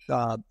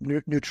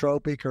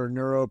nootropic or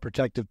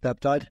neuroprotective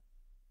peptide?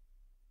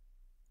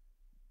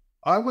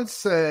 I would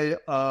say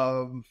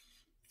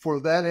for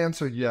that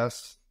answer,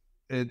 yes,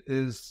 it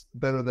is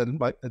better than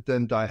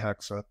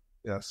dihexa.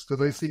 Yes,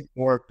 because I see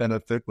more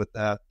benefit with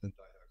that than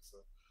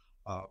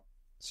dihexa.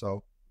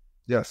 So,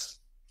 yes.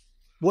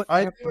 When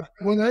I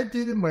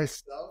did it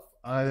myself,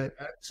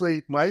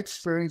 my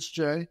experience,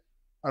 Jay,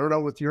 I don't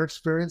know with your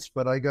experience,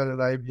 but I got an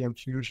IV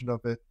infusion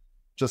of it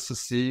just to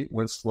see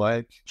what it's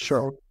like.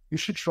 Sure. So you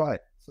should try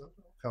it. So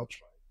I'll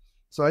try it.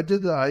 So I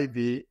did the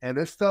IV, and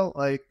it felt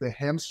like the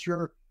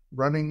hamster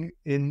running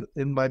in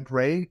my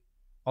brain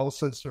all of a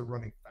sudden started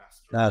running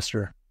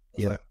faster.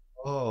 Yeah. Like,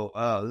 oh,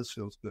 wow, this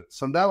feels good.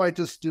 So now I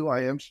just do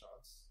IM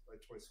shots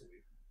like twice a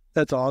week.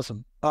 That's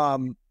awesome.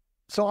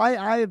 So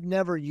I have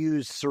never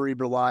used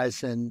cerebral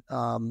ison,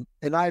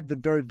 and I've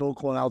been very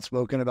vocal and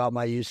outspoken about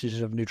my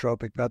usage of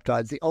nootropic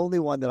peptides. The only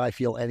one that I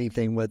feel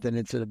anything with, and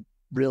it's a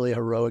really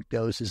heroic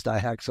dose, is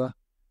dihexa.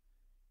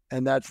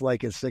 And that's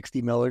like at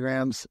 60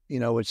 milligrams,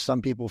 which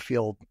some people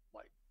feel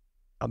like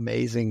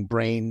amazing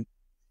brain,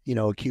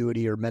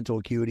 acuity or mental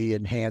acuity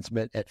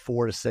enhancement at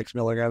 4 to 6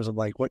 milligrams. I'm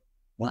like, what?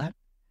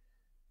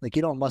 Like,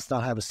 must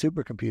not have a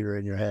supercomputer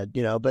in your head,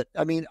 but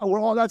I mean,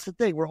 that's the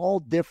thing. We're all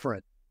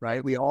different,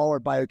 right? We all are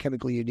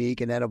biochemically unique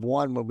and N of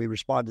one when we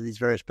respond to these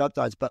various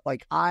peptides. But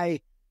like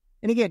and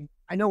again,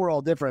 I know we're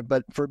all different,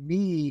 but for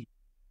me,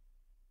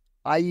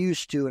 I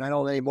used to, and I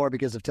don't anymore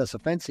because of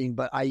tesofensine,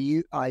 but I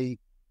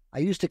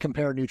used to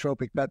compare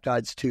nootropic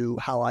peptides to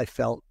how I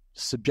felt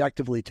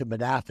subjectively to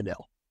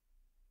modafinil,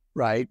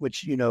 right?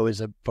 Which,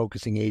 is a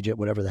focusing agent,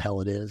 whatever the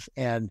hell it is.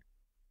 And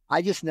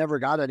I just never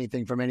got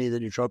anything from any of the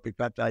nootropic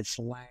peptides,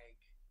 Slang,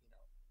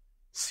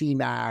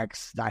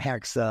 CMAX,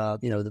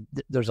 dihexa,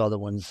 there's other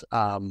ones,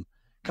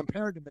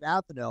 compared to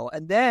modafinil.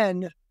 And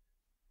then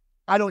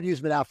I don't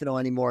use modafinil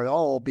anymore at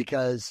all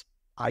because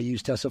I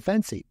use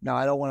tesofensine. Now,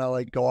 I don't want to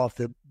like go off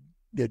the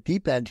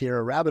deep end here,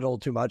 a rabbit hole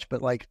too much,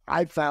 but like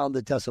I found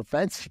that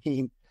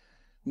tesofensine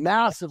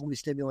massively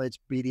stimulates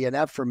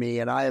BDNF for me,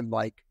 and I am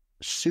like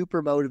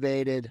super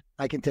motivated.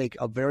 I can take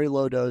a very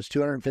low dose,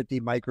 250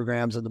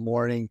 micrograms in the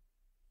morning,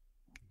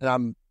 and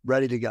I'm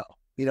ready to go.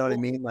 You know what I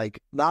mean? Like,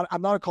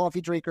 I'm not a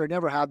coffee drinker. I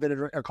never have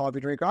been a coffee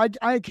drinker.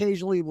 I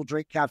occasionally will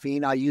drink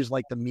caffeine. I use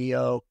like the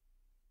Mio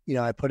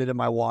I put it in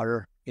my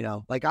water,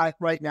 like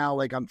right now,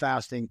 like I'm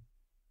fasting.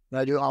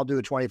 I'll do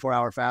a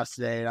 24-hour fast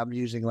today, and I'm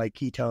using like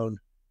keto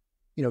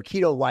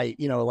light,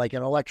 like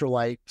an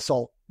electrolyte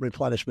salt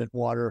replenishment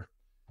water.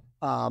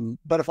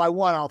 But if I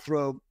want, I'll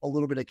throw a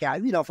little bit of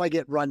caffeine. If I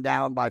get run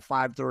down by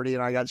 5:30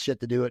 and I got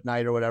shit to do at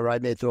night or whatever, I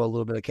may throw a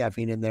little bit of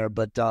caffeine in there.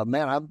 But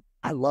man,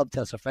 I love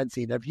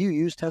tesofensine. Have you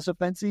used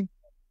tesofensine?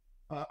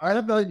 I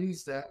have not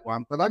used that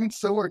one, but I'm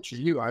similar to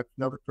you. I've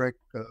never drank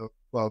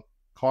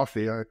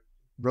coffee. I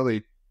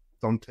really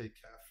don't take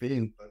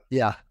caffeine, but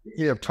yeah,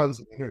 you have tons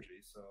of energy.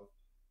 So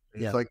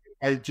it's like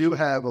I do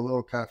have a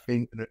little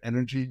caffeine in an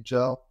energy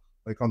gel,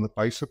 like on the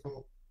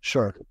bicycle.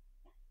 Sure.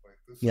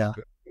 Yeah.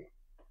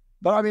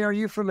 But I mean, are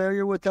you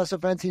familiar with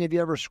tesofensine? Have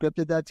you ever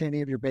scripted that to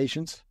any of your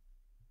patients?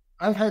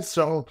 I've had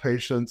several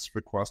patients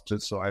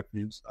requested, so I've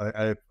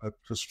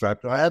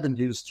prescribed it. I haven't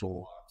used it a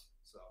lot,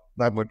 so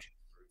not much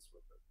experience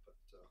with it.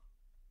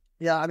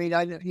 But, yeah, I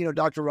mean,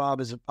 Dr. Rob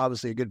is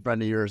obviously a good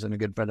friend of yours and a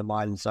good friend of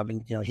mine, and so I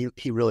mean,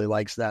 he really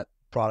likes that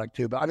product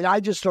too. But I mean,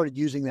 I just started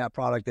using that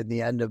product at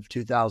the end of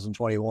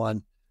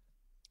 2021,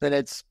 and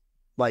it's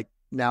like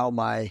now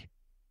my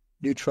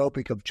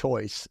nootropic of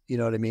choice. You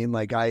know what I mean?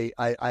 Like I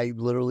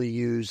literally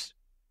use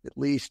at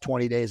least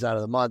 20 days out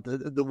of the month.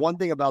 The one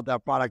thing about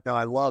that product that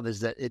I love is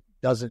that it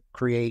doesn't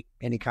create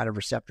any kind of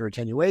receptor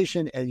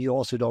attenuation, and you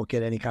also don't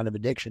get any kind of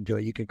addiction to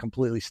it. You can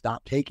completely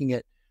stop taking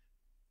it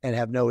and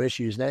have no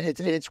issues. Now,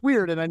 it's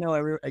weird, and I know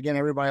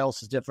everybody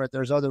else is different.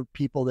 There's other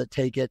people that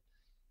take it,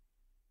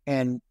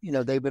 and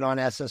they've been on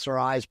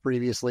SSRIs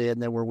previously,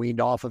 and then were weaned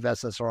off of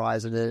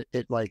SSRIs, and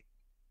it like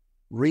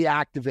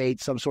reactivate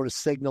some sort of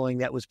signaling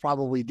that was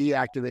probably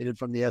deactivated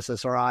from the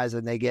SSRIs,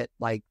 and they get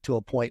like to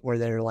a point where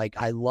they're like,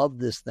 I love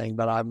this thing,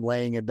 but I'm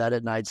laying in bed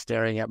at night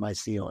staring at my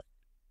ceiling.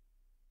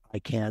 I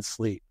can't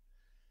sleep.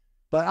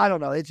 But I don't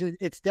know.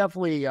 It's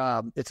definitely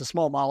it's a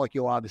small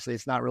molecule. Obviously,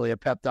 it's not really a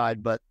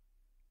peptide, but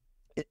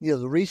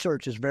the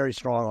research is very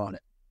strong on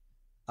it.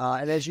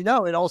 And as you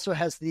know, it also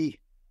has the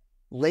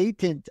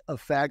latent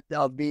effect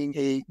of being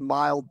a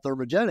mild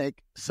thermogenic,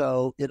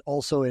 so it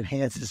also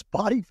enhances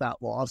body fat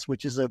loss,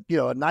 which is a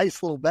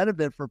nice little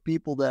benefit for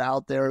people that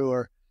out there who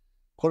are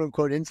quote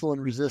unquote insulin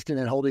resistant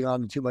and holding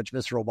on to too much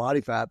visceral body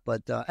fat.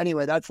 But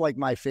anyway, that's like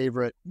my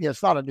favorite.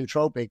 It's not a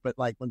nootropic, but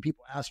like when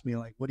people ask me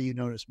like, what do you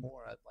notice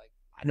more?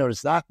 I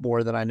notice that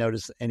more than I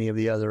notice any of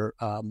the other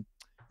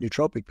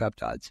nootropic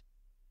peptides.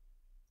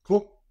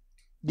 Cool.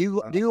 Do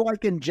you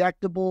like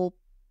injectable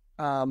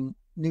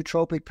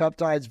nootropic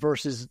peptides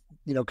versus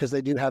because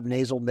they do have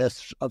nasal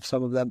mists of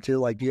some of them too?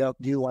 Like, do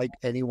you like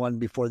any one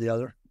before the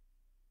other?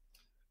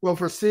 Well,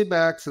 for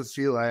Cmax and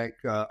C-Lank,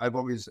 I've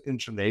always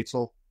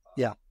intranasal.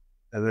 Yeah.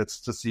 And it's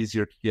just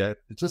easier to get.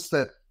 It's just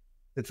that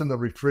it's in the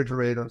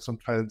refrigerator.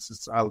 Sometimes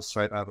it's out of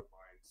sight, out of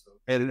mind. So,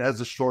 and it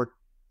has a short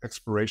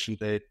expiration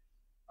date.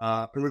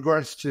 In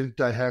regards to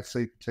dihexa,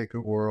 you can take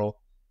an oral.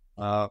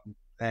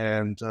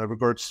 And in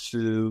regards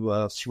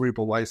to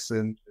cerebral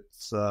lysin,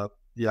 it's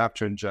you have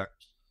to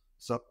inject.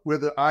 So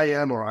whether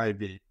IM or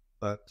IV.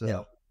 But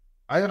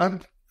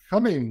I'm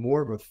becoming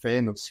more of a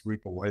fan of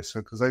cerebral lysin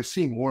because I've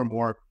seen more and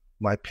more of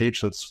my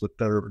patients with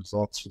better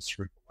results with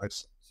cerebral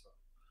lysin.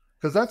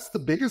 Because that's the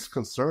biggest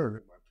concern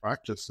in my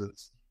practice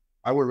is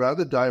I would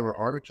rather die of a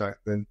heart attack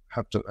than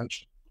have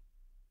dementia.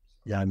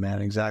 Yeah,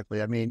 man,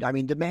 exactly. I mean,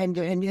 demand,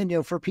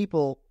 and for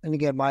people, and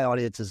again, my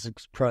audience is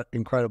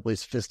incredibly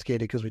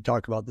sophisticated because we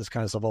talk about this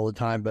kind of stuff all the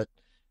time. But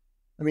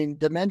I mean,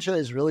 dementia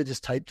is really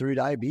just type 3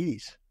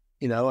 diabetes.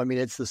 I mean,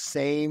 it's the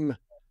same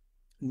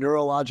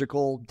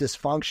neurological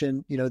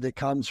dysfunction, that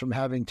comes from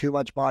having too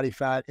much body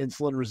fat,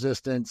 insulin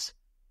resistance,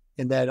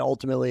 and then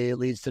ultimately it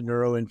leads to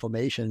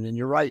neuroinflammation. And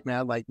you're right,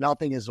 man, like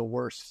nothing is a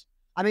worse.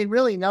 I mean,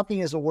 really nothing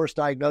is a worse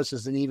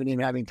diagnosis than even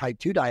having type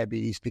 2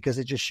 diabetes because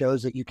it just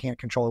shows that you can't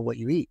control what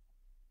you eat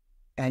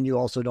and you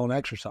also don't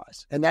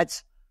exercise. And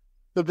that's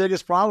the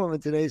biggest problem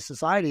in today's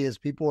society is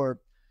people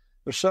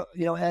they're so,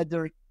 Ed,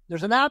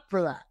 there's an app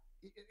for that.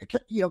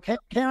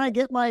 Can I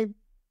get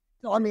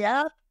on the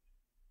app?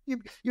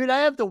 I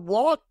have to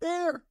walk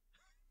there.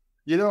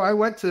 I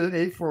went to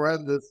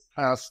A4N this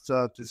past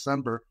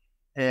December,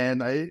 and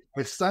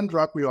my son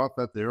dropped me off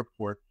at the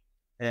airport,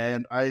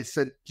 and I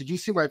said, "Did you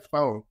see my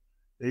phone?"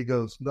 And he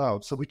goes,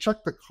 "No." So we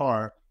checked the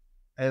car,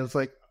 and it's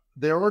like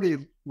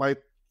my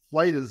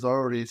flight is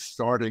already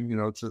starting,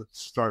 to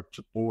start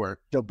to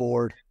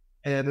board.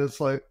 And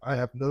it's like I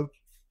have no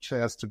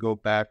chance to go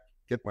back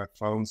get my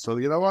phone. So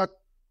you know what?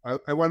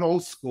 I went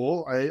old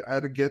school. I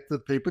had to get the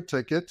paper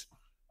ticket.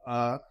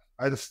 I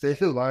had to stay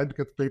in line to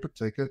get the paper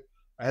ticket.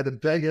 I had to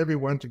beg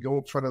everyone to go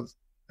in front of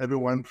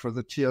everyone for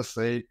the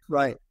TSA.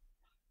 Right.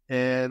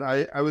 And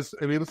I was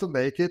able to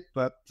make it,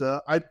 but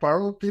I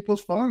borrowed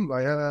people's phones.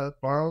 I had to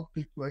borrow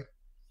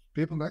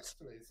people next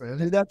to me. So,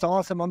 dude, that's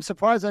awesome. I'm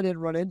surprised I didn't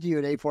run into you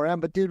at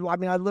A4M. But dude, I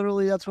mean,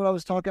 that's what I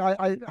was talking.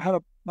 I had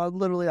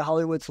literally a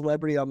Hollywood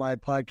celebrity on my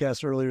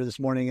podcast earlier this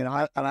morning, and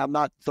I'm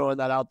not throwing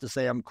that out to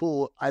say I'm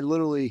cool. I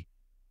literally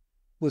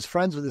was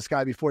friends with this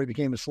guy before he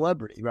became a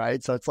celebrity,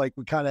 right? So it's like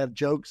we kind of have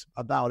jokes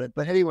about it.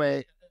 But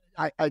anyway,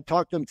 I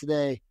talked to him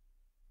today,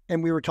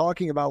 and we were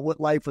talking about what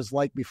life was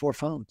like before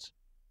phones.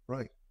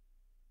 Right.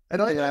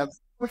 And I have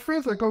my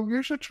friends like, oh,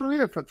 you should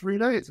try it for 3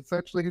 days. It's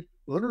actually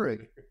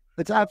liberating.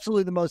 It's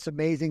absolutely the most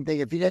amazing thing.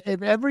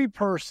 If every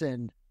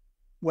person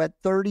went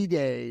 30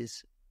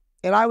 days,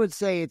 and I would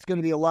say it's going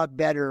to be a lot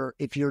better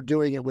if you're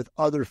doing it with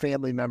other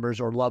family members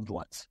or loved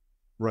ones.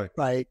 Right.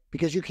 Right.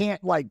 Because you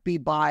can't like be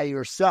by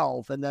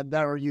yourself and then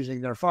they're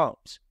using their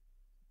phones.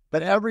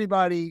 But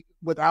everybody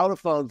without a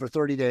phone for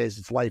 30 days,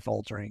 it's life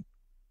altering.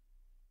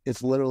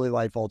 It's literally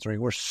life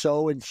altering. We're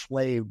so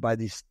enslaved by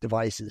these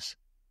devices.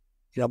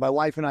 You know, my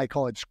wife and I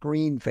call it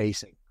screen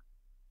facing.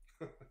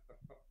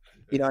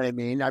 You know what I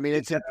mean? I mean,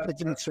 it's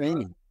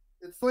insane.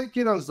 It's like,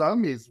 you know,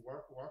 zombies.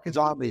 Walking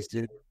zombies,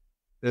 dude.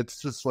 It's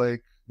just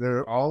like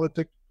they're all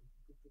addicted.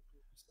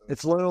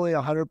 It's literally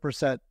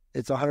 100%.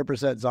 It's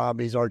 100%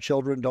 zombies. Our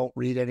children don't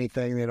read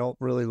anything. They don't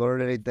really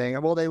learn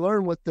anything. Well, they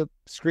learn what the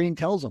screen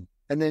tells them.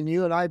 And then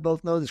you and I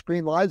both know the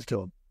screen lies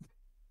to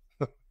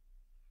them.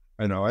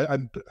 I know. I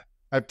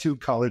have 2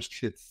 college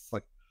kids.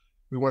 Like,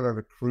 we went on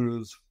a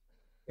cruise,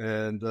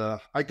 and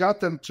I got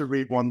them to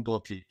read 1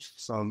 book each.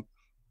 So,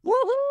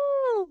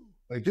 woohoo!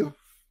 They do.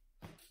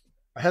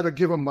 I had to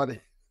give them money.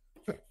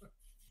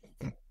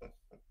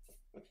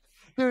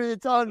 Dude,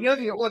 it's on.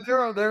 Well,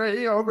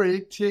 they're over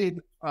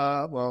 18.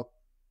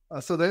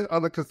 So they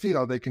on the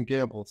casino they can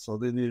gamble, so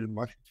they needed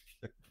money.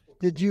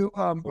 Did you?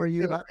 Were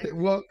you?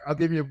 Well, I'll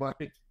give you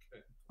money.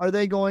 Are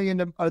they going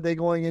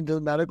into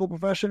the medical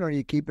profession, or are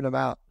you keeping them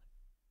out?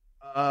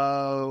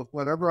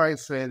 Whatever I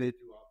say, they do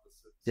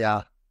opposite.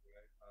 Yeah.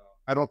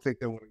 I don't think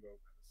they want to go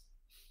medicine.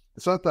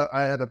 It's not that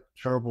I had a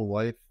terrible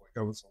life, like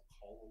I was on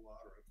call a lot.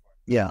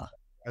 Yeah.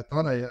 I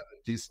thought I had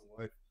a decent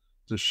life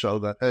to show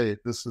that, hey,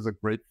 this is a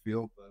great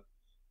field. But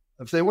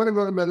if they want to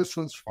go to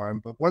medicine, it's fine.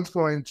 But one's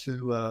going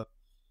to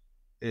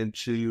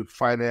into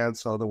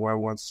finance, other one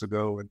wants to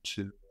go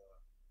into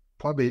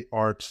probably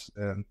arts,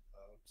 and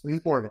so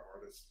he's more of an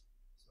artist.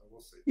 So we'll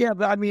see. Yeah,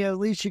 but I mean, at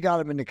least you got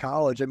him into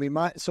college. I mean,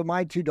 my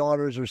 2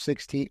 daughters are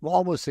 16, well,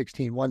 almost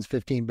 16. One's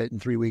 15, but in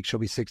 3 weeks she'll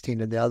be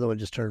 16, and the other one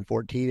just turned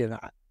 14. And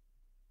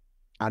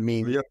I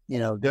mean, yeah. You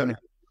know,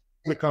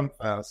 they come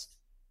fast.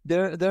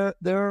 They're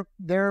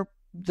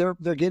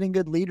getting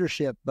good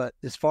leadership, but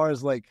as far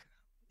as like,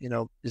 you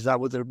know, is that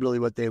what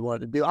they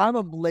want to do? I'm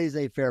a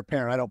laissez-faire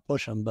parent. I don't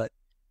push them, but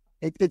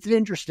it's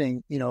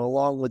interesting, you know,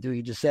 along with what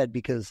you just said,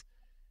 because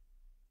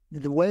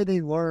the way they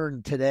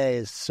learn today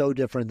is so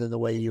different than the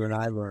way you and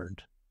I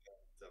learned.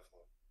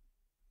 Definitely.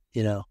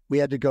 You know, we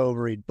had to go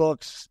read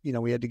books. You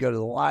know, we had to go to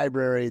the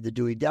library, the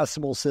Dewey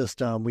Decimal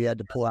System. We had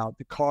to pull out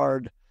the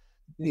card,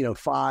 you know,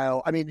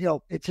 file. I mean, you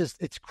know,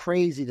 it's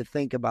crazy to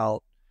think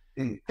about.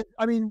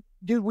 I mean,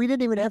 dude, we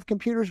didn't even have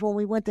computers when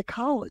we went to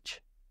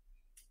college.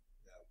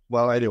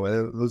 Well, anyway,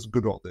 those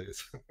good old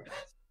days.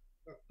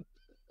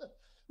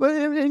 But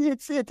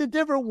it's a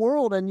different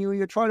world, and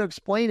you try to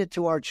explain it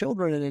to our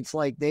children, and it's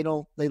like they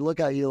look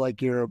at you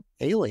like you're an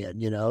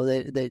alien. You know,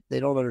 they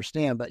don't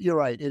understand. But you're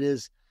right,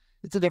 it's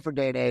a different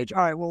day and age.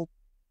 All right, well,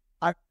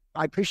 I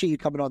appreciate you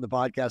coming on the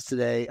podcast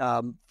today.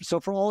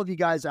 So for all of you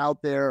guys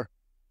out there,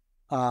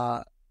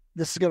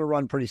 this is going to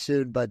run pretty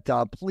soon, but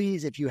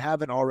please, if you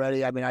haven't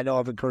already, I mean, I know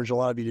I've encouraged a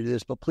lot of you to do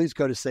this, but please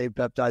go to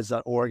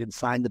savepeptides.org and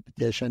sign the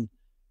petition.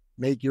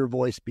 Make your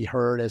voice be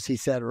heard. As he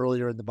said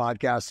earlier in the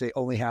podcast, they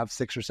only have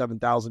 6,000 or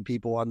 7,000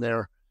 people on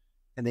there,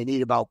 and they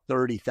need about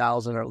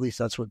 30,000, or at least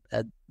that's what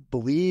Ed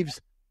believes.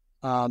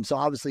 So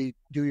obviously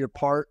do your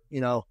part.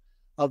 You know,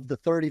 of the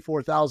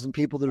 34,000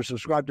 people that are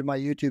subscribed to my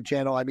YouTube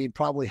channel, I mean,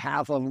 probably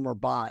half of them are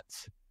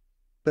bots.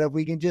 But if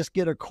we can just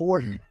get a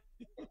quarter,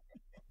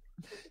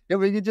 if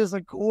we get just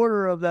a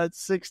quarter of that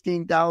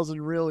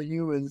 16,000 real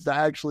humans to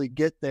actually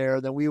get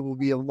there, then we will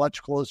be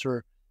much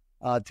closer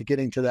to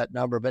getting to that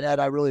number. But Ed,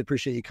 I really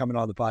appreciate you coming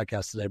on the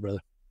podcast today, brother.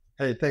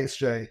 Hey, thanks,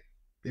 Jay.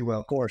 Be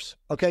well. Of course.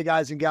 Okay,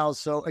 guys and gals.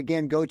 So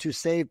again, go to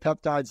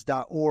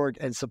savepeptides.org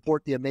and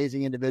support the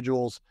amazing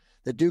individuals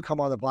that do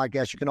come on the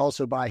podcast. You can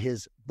also buy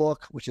his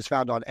book, which is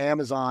found on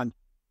Amazon.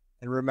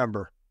 And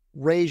remember,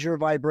 raise your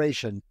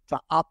vibration to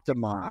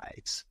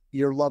optimize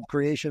your love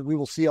creation. We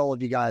will see all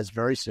of you guys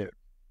very soon.